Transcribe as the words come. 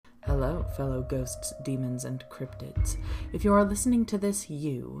Hello, fellow ghosts, demons, and cryptids. If you are listening to this,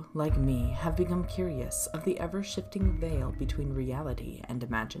 you, like me, have become curious of the ever-shifting veil between reality and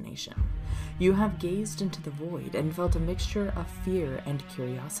imagination. You have gazed into the void and felt a mixture of fear and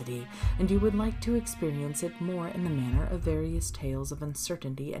curiosity, and you would like to experience it more in the manner of various tales of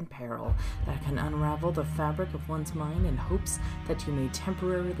uncertainty and peril that can unravel the fabric of one's mind in hopes that you may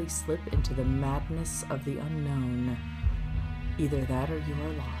temporarily slip into the madness of the unknown. Either that or you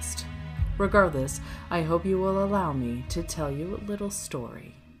are lost. Regardless, I hope you will allow me to tell you a little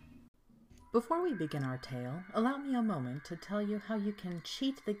story. Before we begin our tale, allow me a moment to tell you how you can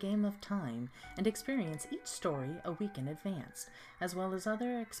cheat the game of time and experience each story a week in advance, as well as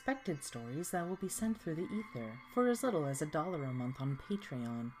other expected stories that will be sent through the ether for as little as $1 a month on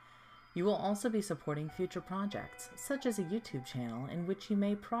Patreon. You will also be supporting future projects, such as a YouTube channel in which you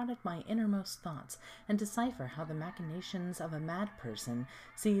may prod at my innermost thoughts and decipher how the machinations of a mad person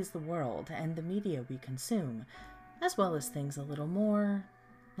sees the world and the media we consume, as well as things a little more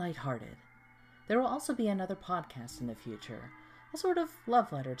lighthearted. There will also be another podcast in the future, a sort of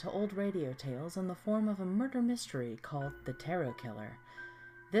love letter to old radio tales in the form of a murder mystery called The Tarot Killer.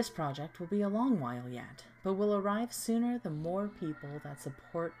 This project will be a long while yet, but will arrive sooner the more people that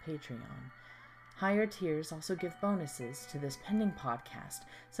support Patreon. Higher tiers also give bonuses to this pending podcast,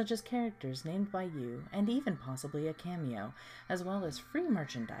 such as characters named by you, and even possibly a cameo, as well as free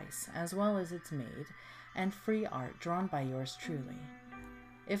merchandise, as well as it's made, and free art drawn by yours truly.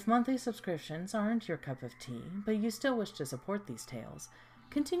 If monthly subscriptions aren't your cup of tea, but you still wish to support these tales,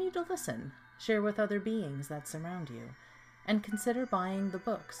 continue to listen, share with other beings that surround you, and consider buying the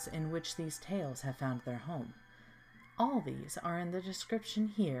books in which these tales have found their home. All these are in the description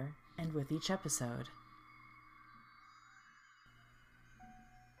here and with each episode.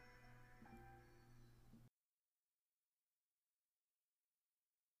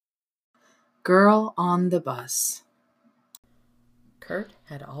 Girl on the Bus. Kurt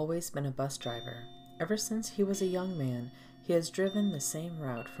had always been a bus driver. Ever since he was a young man, he has driven the same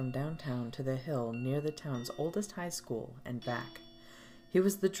route from downtown to the hill near the town's oldest high school and back. He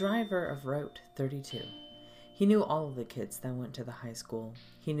was the driver of Route 32. He knew all of the kids that went to the high school.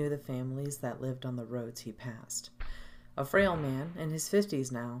 He knew the families that lived on the roads he passed. A frail man, in his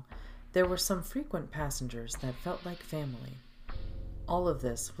 50s now, there were some frequent passengers that felt like family. All of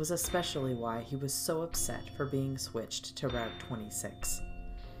this was especially why he was so upset for being switched to Route 26.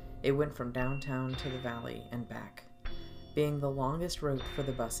 It went from downtown to the valley and back. Being the longest route for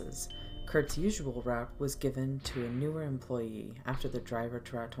the buses, Kurt's usual route was given to a newer employee after the driver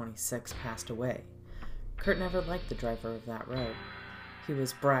to Route 26 passed away. Kurt never liked the driver of that route. He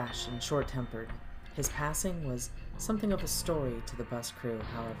was brash and short-tempered. His passing was something of a story to the bus crew,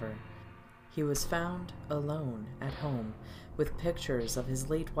 however. He was found alone at home with pictures of his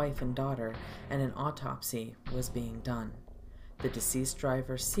late wife and daughter, and an autopsy was being done. The deceased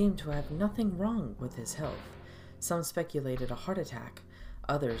driver seemed to have nothing wrong with his health. Some speculated a heart attack,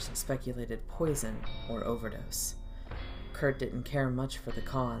 others speculated poison or overdose. Kurt didn't care much for the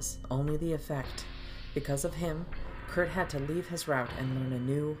cause, only the effect. Because of him, Kurt had to leave his route and learn a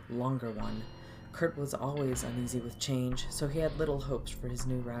new, longer one. Kurt was always uneasy with change, so he had little hopes for his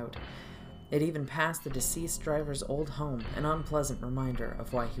new route. It even passed the deceased driver's old home, an unpleasant reminder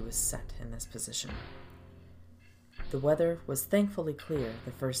of why he was set in this position. The weather was thankfully clear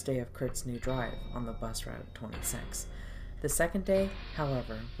the first day of Kurt's new drive on the bus route 26. The second day,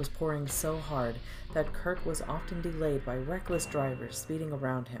 however, was pouring so hard that Kurt was often delayed by reckless drivers speeding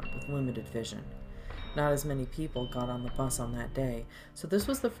around him with limited vision. Not as many people got on the bus on that day, so this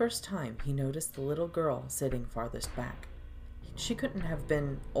was the first time he noticed the little girl sitting farthest back. She couldn't have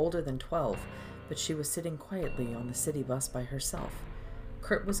been older than 12, but she was sitting quietly on the city bus by herself.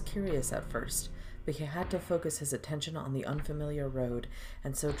 Kurt was curious at first, but he had to focus his attention on the unfamiliar road,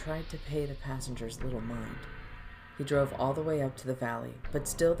 and so tried to pay the passengers little mind. He drove all the way up to the valley, but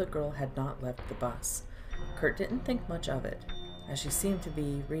still the girl had not left the bus. Kurt didn't think much of it, as she seemed to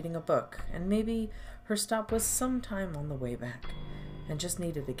be reading a book, and maybe her stop was sometime on the way back, and just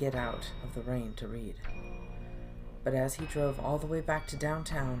needed to get out of the rain to read. But as he drove all the way back to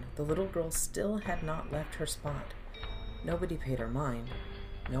downtown, the little girl still had not left her spot. Nobody paid her mind.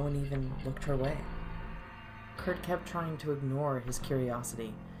 No one even looked her way. Kurt kept trying to ignore his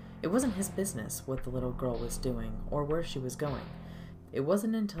curiosity. It wasn't his business what the little girl was doing or where she was going. It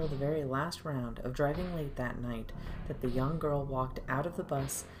wasn't until the very last round of driving late that night that the young girl walked out of the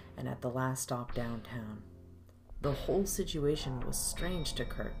bus and at the last stop downtown. The whole situation was strange to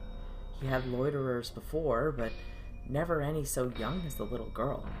Kurt. He had loiterers before, but never any so young as the little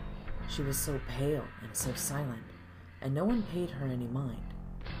girl. She was so pale and so silent, and no one paid her any mind.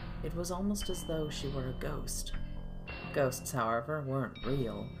 It was almost as though she were a ghost. Ghosts, however, weren't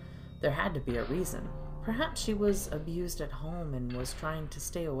real. There had to be a reason. Perhaps she was abused at home and was trying to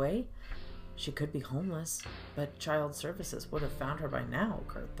stay away? She could be homeless, but child services would have found her by now,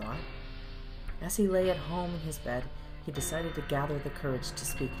 Kurt thought. As he lay at home in his bed, he decided to gather the courage to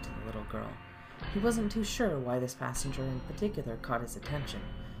speak to the little girl. He wasn't too sure why this passenger in particular caught his attention.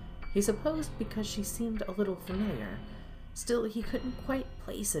 He supposed because she seemed a little familiar. Still, he couldn't quite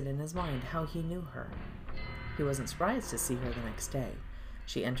place it in his mind how he knew her. He wasn't surprised to see her the next day.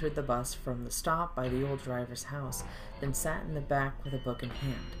 She entered the bus from the stop by the old driver's house, then sat in the back with a book in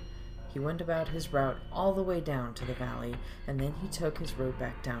hand. He went about his route all the way down to the valley, and then he took his road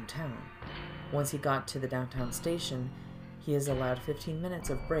back downtown. Once he got to the downtown station, he is allowed 15 minutes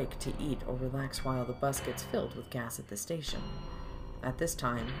of break to eat or relax while the bus gets filled with gas at the station. At this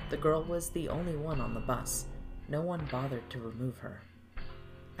time, the girl was the only one on the bus. No one bothered to remove her.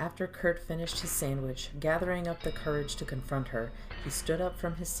 After Kurt finished his sandwich, gathering up the courage to confront her, he stood up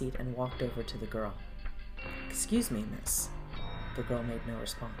from his seat and walked over to the girl. "Excuse me, miss." The girl made no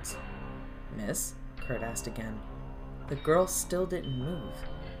response. "Miss?" Kurt asked again. The girl still didn't move.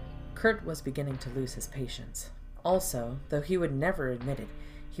 Kurt was beginning to lose his patience. Also, though he would never admit it,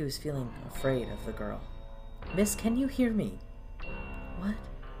 he was feeling afraid of the girl. "Miss, can you hear me?" "What?"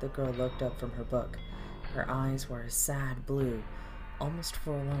 The girl looked up from her book. Her eyes were a sad blue, almost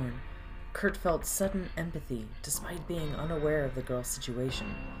forlorn. Kurt felt sudden empathy, despite being unaware of the girl's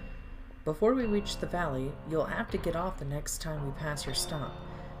situation. "Before we reach the valley, you'll have to get off the next time we pass your stop.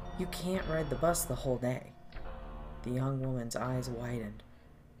 You can't ride the bus the whole day." The young woman's eyes widened.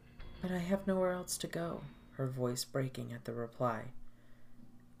 "But I have nowhere else to go," her voice breaking at the reply.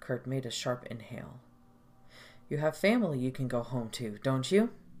 Kurt made a sharp inhale. "You have family you can go home to, don't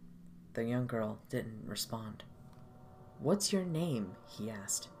you?" The young girl didn't respond. "What's your name?" he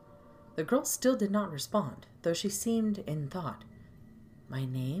asked. The girl still did not respond, though she seemed in thought. "My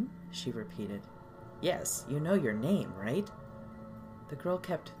name?" she repeated. "Yes, you know your name, right?" The girl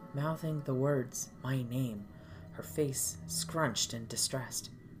kept mouthing the words, "my name," her face scrunched and distressed.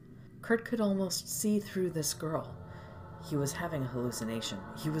 Kurt could almost see through this girl. He was having a hallucination.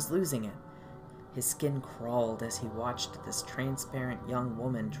 He was losing it. His skin crawled as he watched this transparent young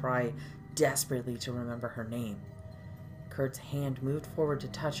woman try desperately to remember her name. Kurt's hand moved forward to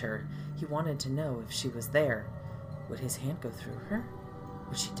touch her. He wanted to know if she was there. Would his hand go through her?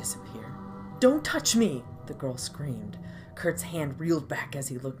 Would she disappear? "Don't touch me!" the girl screamed. Kurt's hand reeled back as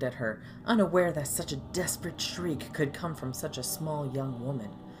he looked at her, unaware that such a desperate shriek could come from such a small young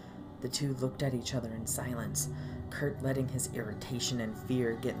woman. The two looked at each other in silence, Kurt letting his irritation and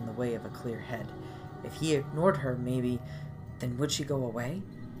fear get in the way of a clear head. If he ignored her, maybe, then would she go away?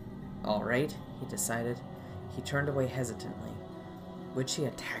 All right, he decided. He turned away hesitantly. Would she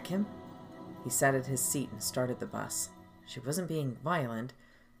attack him? He sat at his seat and started the bus. She wasn't being violent.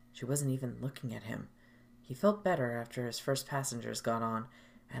 She wasn't even looking at him. He felt better after his first passengers got on.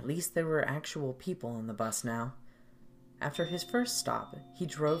 At least there were actual people on the bus now. After his first stop, he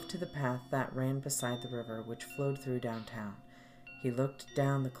drove to the path that ran beside the river which flowed through downtown. He looked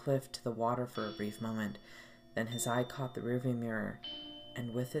down the cliff to the water for a brief moment. Then his eye caught the rearview mirror,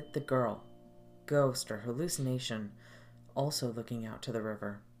 and with it the girl, ghost or hallucination, also looking out to the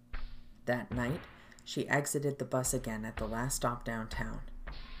river. That night, she exited the bus again at the last stop downtown.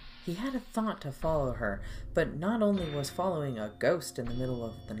 He had a thought to follow her, but not only was following a ghost in the middle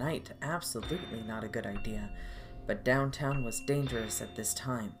of the night absolutely not a good idea, but downtown was dangerous at this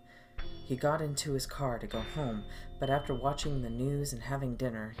time. He got into his car to go home, but after watching the news and having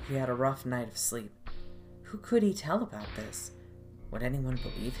dinner, he had a rough night of sleep. Who could he tell about this? Would anyone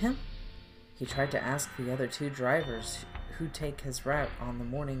believe him? He tried to ask the other two drivers who take his route on the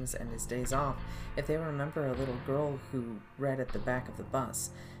mornings and his days off if they remember a little girl who read at the back of the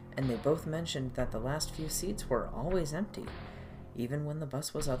bus, and they both mentioned that the last few seats were always empty, even when the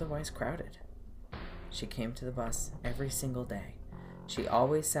bus was otherwise crowded. She came to the bus every single day. She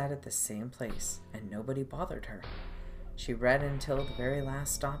always sat at the same place, and nobody bothered her. She read until the very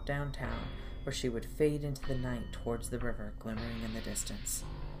last stop downtown, where she would fade into the night towards the river glimmering in the distance.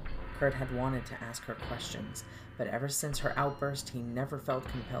 Kurt had wanted to ask her questions, but ever since her outburst, he never felt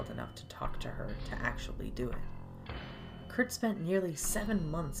compelled enough to talk to her to actually do it. Kurt spent nearly 7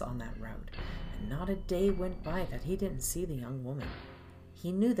 months on that road, and not a day went by that he didn't see the young woman.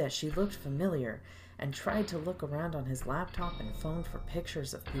 He knew that she looked familiar, and tried to look around on his laptop and phone for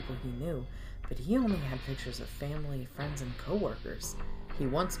pictures of people he knew, but he only had pictures of family, friends, and coworkers. He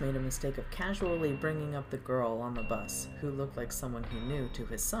once made a mistake of casually bringing up the girl on the bus, who looked like someone he knew, to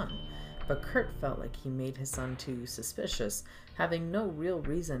his son, but Kurt felt like he made his son too suspicious, having no real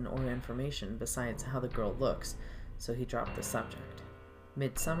reason or information besides how the girl looks, so he dropped the subject.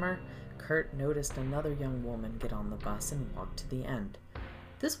 Midsummer, Kurt noticed another young woman get on the bus and walk to the end.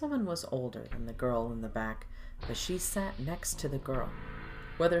 This woman was older than the girl in the back, but she sat next to the girl.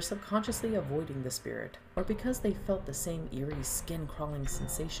 Whether subconsciously avoiding the spirit, or because they felt the same eerie skin-crawling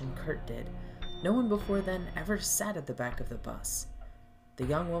sensation Kurt did, no one before then ever sat at the back of the bus. The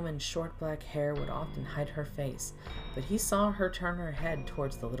young woman's short black hair would often hide her face, but he saw her turn her head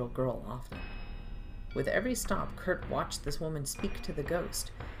towards the little girl often. With every stop, Kurt watched this woman speak to the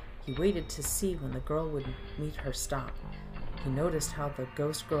ghost. He waited to see when the girl would meet her stop. He noticed how the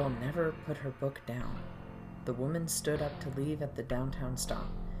ghost girl never put her book down. The woman stood up to leave at the downtown stop.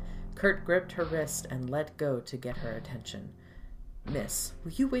 Kurt gripped her wrist and let go to get her attention. "Miss,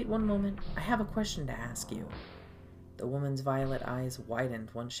 will you wait one moment? I have a question to ask you." The woman's violet eyes widened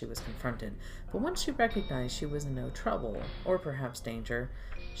once she was confronted, but once she recognized she was in no trouble, or perhaps danger,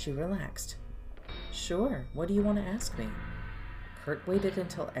 she relaxed. "Sure, what do you want to ask me?" Kurt waited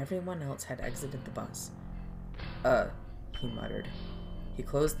until everyone else had exited the bus. He muttered. He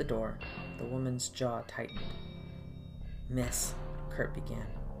closed the door. The woman's jaw tightened. "Miss," Kurt began,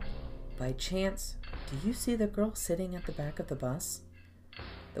 "by chance, do you see the girl sitting at the back of the bus?"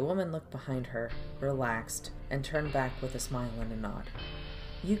 The woman looked behind her, relaxed, and turned back with a smile and a nod.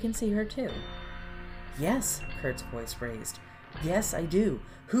 "You can see her too." "Yes," Kurt's voice raised. "Yes, I do.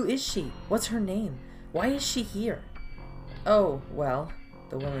 Who is she? What's her name? Why is she here?" "Oh, well,"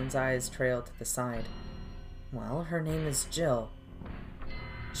 the woman's eyes trailed to the side. "Well, her name is Jill."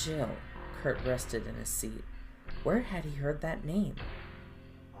 Jill. Kurt rested in his seat. Where had he heard that name?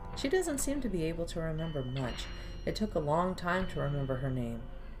 "She doesn't seem to be able to remember much. It took a long time to remember her name.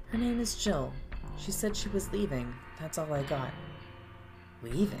 Her name is Jill. She said she was leaving. That's all I got."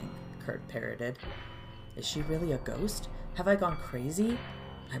 "Leaving?" Kurt parroted. "Is she really a ghost? Have I gone crazy?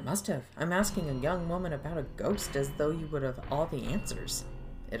 I must have. I'm asking a young woman about a ghost as though you would have all the answers."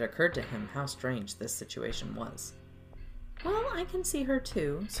 It occurred to him how strange this situation was. "Well, I can see her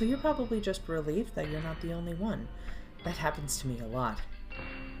too, so you're probably just relieved that you're not the only one. That happens to me a lot."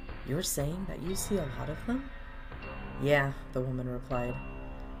 "You're saying that you see a lot of them?" "Yeah," the woman replied.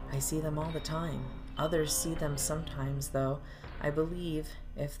 "I see them all the time. Others see them sometimes, though, I believe,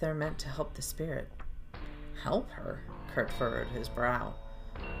 if they're meant to help the spirit." "Help her?" Kurt furrowed his brow.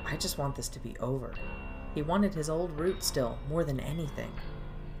 "I just want this to be over." He wanted his old route still, more than anything.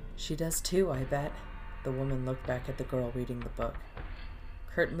 "She does too, I bet." The woman looked back at the girl reading the book.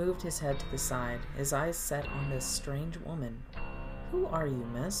 Kurt moved his head to the side, his eyes set on this strange woman. "Who are you,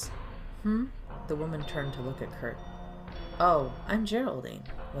 miss?" The woman turned to look at Kurt. "Oh, I'm Geraldine.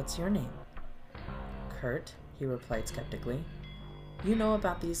 What's your name?" "Kurt," he replied skeptically. "You know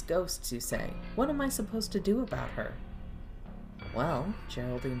about these ghosts, you say. What am I supposed to do about her?" "Well,"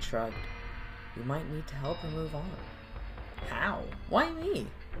 Geraldine shrugged, "you might need to help her move on." "How? Why me?"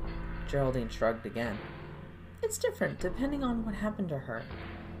 Geraldine shrugged again. "It's different, depending on what happened to her.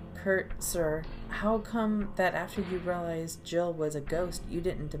 Kurt, sir, how come that after you realized Jill was a ghost, you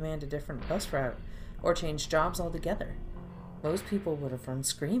didn't demand a different bus route, or change jobs altogether? Most people would have run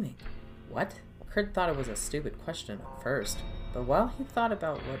screaming." "What?" Kurt thought it was a stupid question at first, but while he thought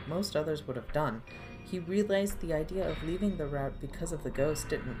about what most others would have done, he realized the idea of leaving the route because of the ghost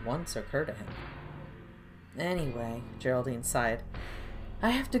didn't once occur to him. "Anyway," Geraldine sighed, "I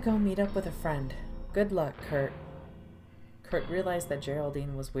have to go meet up with a friend. Good luck, Kurt." Kurt realized that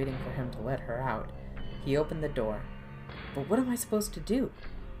Geraldine was waiting for him to let her out. He opened the door. "But what am I supposed to do?"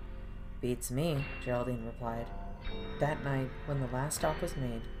 "Beats me," Geraldine replied. That night, when the last stop was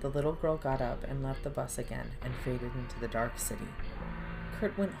made, the little girl got up and left the bus again and faded into the dark city.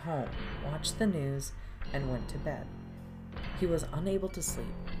 Kurt went home, watched the news, and went to bed. He was unable to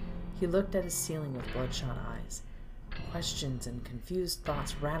sleep. He looked at his ceiling with bloodshot eyes. Questions and confused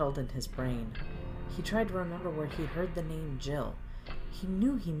thoughts rattled in his brain. He tried to remember where he heard the name Jill. He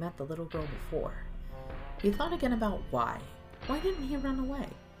knew he met the little girl before. He thought again about why. Why didn't he run away?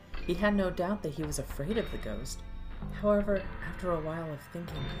 He had no doubt that he was afraid of the ghost. However, after a while of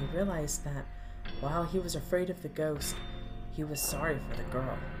thinking, he realized that, while he was afraid of the ghost, he was sorry for the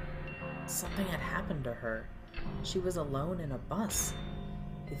girl. Something had happened to her. She was alone in a bus.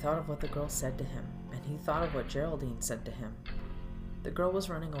 He thought of what the girl said to him, and he thought of what Geraldine said to him. The girl was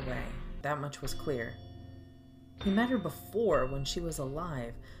running away. That much was clear. He met her before when she was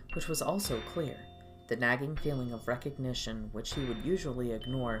alive, which was also clear. The nagging feeling of recognition, which he would usually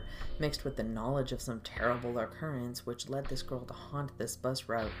ignore, mixed with the knowledge of some terrible occurrence which led this girl to haunt this bus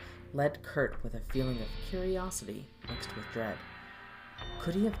route, led Kurt with a feeling of curiosity mixed with dread.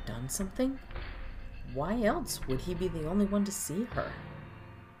 Could he have done something? Why else would he be the only one to see her?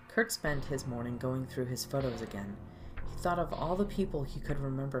 Kurt spent his morning going through his photos again. He thought of all the people he could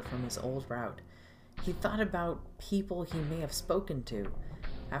remember from his old route. He thought about people he may have spoken to.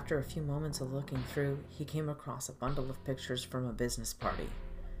 After a few moments of looking through, he came across a bundle of pictures from a business party.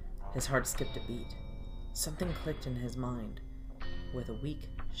 His heart skipped a beat. Something clicked in his mind. With a weak,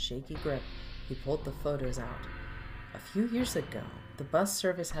 shaky grip, he pulled the photos out. A few years ago, the bus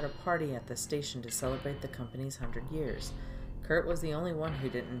service had a party at the station to celebrate the company's 100 years. Kurt was the only one who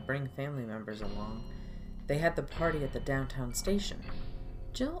didn't bring family members along. They had the party at the downtown station.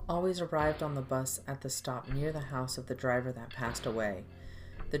 Jill always arrived on the bus at the stop near the house of the driver that passed away.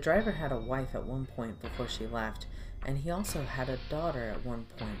 The driver had a wife at one point before she left, and he also had a daughter at one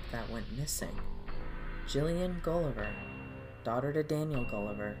point that went missing. Jillian Gulliver, daughter to Daniel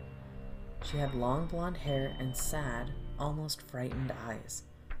Gulliver. She had long blonde hair and sad, almost frightened eyes.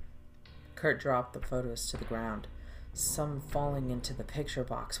 Kurt dropped the photos to the ground, some falling into the picture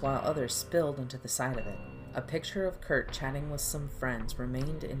box while others spilled into the side of it. A picture of Kurt chatting with some friends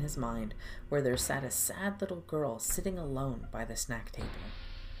remained in his mind, where there sat a sad little girl sitting alone by the snack table.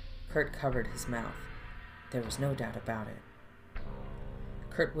 Kurt covered his mouth. There was no doubt about it.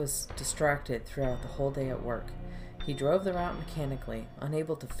 Kurt was distracted throughout the whole day at work. He drove the route mechanically,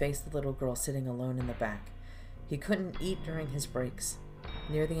 unable to face the little girl sitting alone in the back. He couldn't eat during his breaks.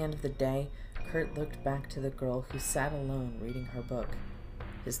 Near the end of the day, Kurt looked back to the girl who sat alone reading her book.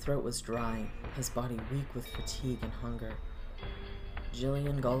 His throat was dry, his body weak with fatigue and hunger.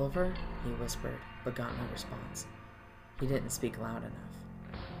 "Jillian Gulliver?" he whispered, but got no response. He didn't speak loud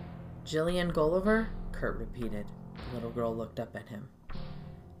enough. "Jillian Gulliver?" Kurt repeated. The little girl looked up at him.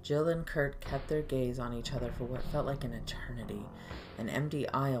 Jill and Kurt kept their gaze on each other for what felt like an eternity. An empty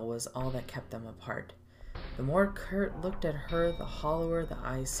aisle was all that kept them apart. The more Kurt looked at her, the hollower the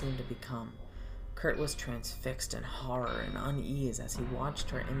eyes seemed to become. Kurt was transfixed in horror and unease as he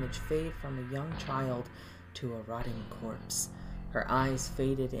watched her image fade from a young child to a rotting corpse. Her eyes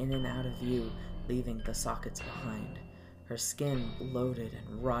faded in and out of view, leaving the sockets behind. Her skin bloated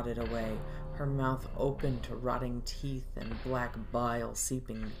and rotted away, her mouth open to rotting teeth and black bile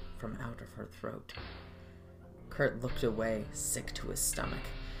seeping from out of her throat. Kurt looked away, sick to his stomach.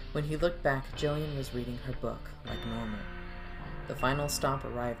 When he looked back, Jillian was reading her book, like normal. The final stop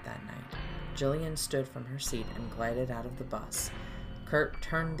arrived that night. Jillian stood from her seat and glided out of the bus. Kurt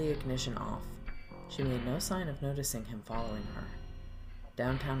turned the ignition off. She made no sign of noticing him following her.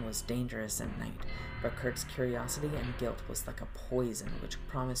 Downtown was dangerous at night, but Kurt's curiosity and guilt was like a poison which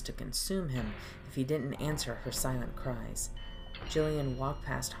promised to consume him if he didn't answer her silent cries. Jillian walked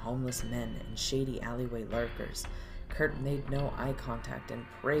past homeless men and shady alleyway lurkers. Kurt made no eye contact and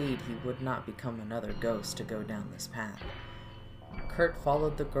prayed he would not become another ghost to go down this path. Kurt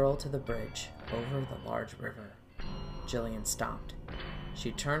followed the girl to the bridge, over the large river. Jillian stopped.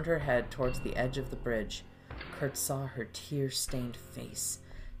 She turned her head towards the edge of the bridge. Kurt saw her tear-stained face.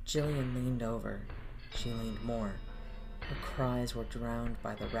 Jillian leaned over. She leaned more. Her cries were drowned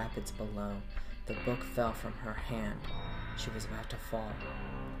by the rapids below. The book fell from her hand. She was about to fall.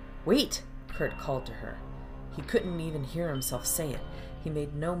 "Wait!" Kurt called to her. He couldn't even hear himself say it. He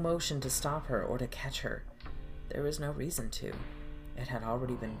made no motion to stop her or to catch her. There was no reason to. It had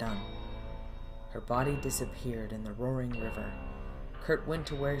already been done. Her body disappeared in the roaring river. Kurt went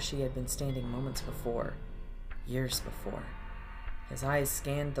to where she had been standing moments before, years before. His eyes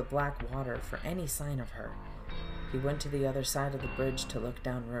scanned the black water for any sign of her. He went to the other side of the bridge to look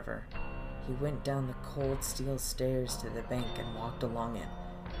downriver. He went down the cold steel stairs to the bank and walked along it,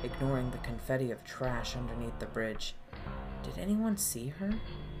 ignoring the confetti of trash underneath the bridge. Did anyone see her?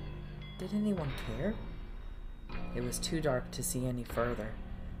 Did anyone care? It was too dark to see any further.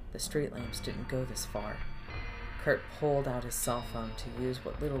 The street lamps didn't go this far. Kurt pulled out his cell phone to use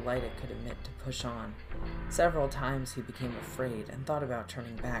what little light it could emit to push on. Several times he became afraid and thought about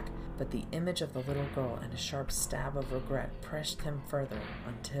turning back, but the image of the little girl and a sharp stab of regret pressed him further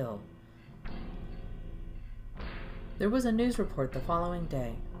until... There was a news report the following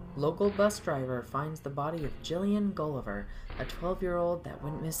day. Local bus driver finds the body of Jillian Gulliver, a 12-year-old that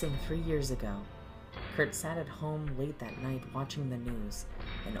went missing 3 years ago. Kurt sat at home late that night watching the news.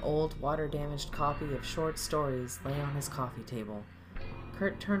 An old, water-damaged copy of short stories lay on his coffee table.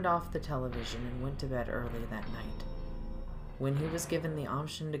 Kurt turned off the television and went to bed early that night. When he was given the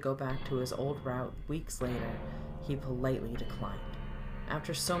option to go back to his old route weeks later, he politely declined.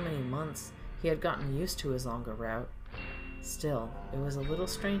 After so many months, he had gotten used to his longer route. Still, it was a little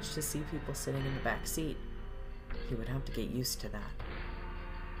strange to see people sitting in the back seat. He would have to get used to that.